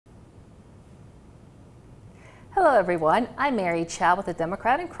Hello everyone, I'm Mary Chao with the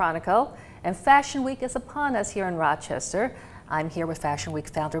Democrat and Chronicle, and Fashion Week is upon us here in Rochester. I'm here with Fashion Week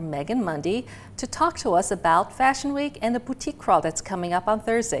founder Meghan Mundy to talk to us about Fashion Week and the boutique crawl that's coming up on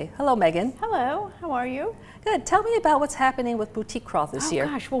Thursday. Hello Meghan. Hello, how are you? Good. Tell me about what's happening with boutique crawl this year.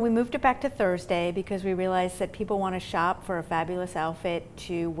 Gosh, well, we moved it back to Thursday because we realized that people want to shop for a fabulous outfit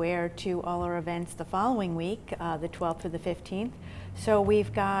to wear to all our events the following week, the 12th through the 15th. So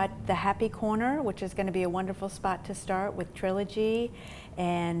we've got the Happy Corner, which is going to be a wonderful spot to start with Trilogy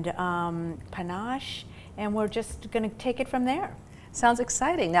and Panache, and we're just going to take it from there. Sounds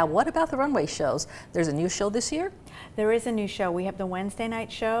exciting. Now, what about the runway shows? There's a new show this year? There is a new show. We have the Wednesday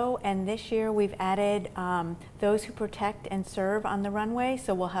night show, and this year we've added those who protect and serve on the runway.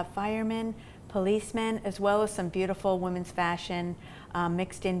 So we'll have firemen, policemen, as well as some beautiful women's fashion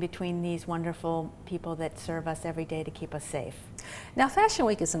mixed in between these wonderful people that serve us every day to keep us safe. Now, Fashion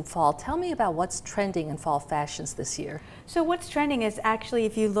Week is in fall. Tell me about what's trending in fall fashions this year. So what's trending is actually,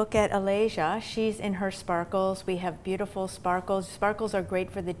 if you look at Alasia, she's in her sparkles. We have beautiful sparkles. Sparkles are great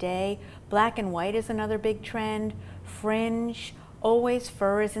for the day. Black and white is another big trend. Fringe, always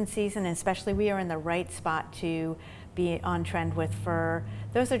fur is in season, and especially we are in the right spot to be on trend with fur.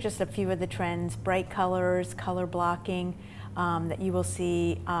 Those are just a few of the trends. Bright colors, color blocking that you will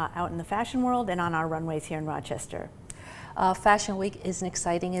see out in the fashion world and on our runways here in Rochester. Fashion Week is an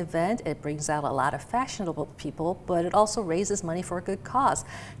exciting event. It brings out a lot of fashionable people, but it also raises money for a good cause.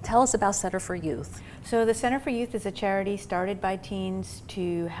 Tell us about Center for Youth. So the Center for Youth is a charity started by teens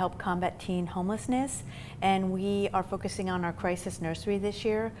to help combat teen homelessness, and we are focusing on our crisis nursery this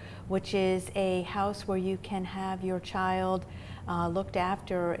year, which is a house where you can have your child looked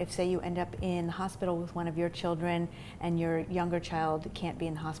after if, say, you end up in the hospital with one of your children and your younger child can't be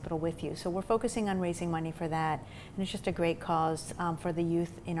in the hospital with you. So we're focusing on raising money for that, and it's just a great cause for the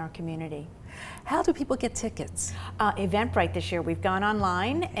youth in our community. How do people get tickets? Eventbrite this year. We've gone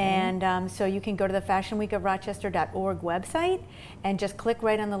online, and so you can go to the fashionweekofrochester.org website and just click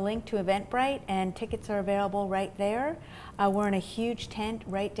right on the link to Eventbrite, and tickets are available right there. We're in a huge tent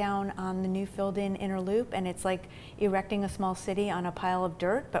right down on the new filled-in inner loop, and it's like erecting a small city on a pile of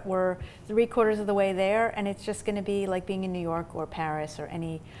dirt, but we're 3/4 of the way there, and it's just going to be like being in New York or Paris or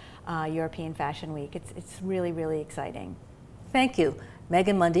any European Fashion Week. It's really, really exciting. Thank you.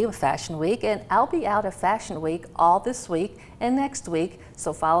 Meghan Mundy with Fashion Week, and I'll be out at Fashion Week all this week and next week,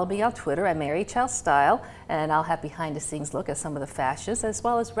 so follow me on Twitter at Mary Chao Style, and I'll have behind-the-scenes look at some of the fashions as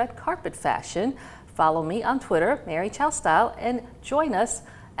well as red carpet fashion. Follow me on Twitter, Mary Chao Style, and join us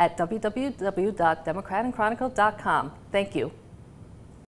at www.democratandchronicle.com. Thank you.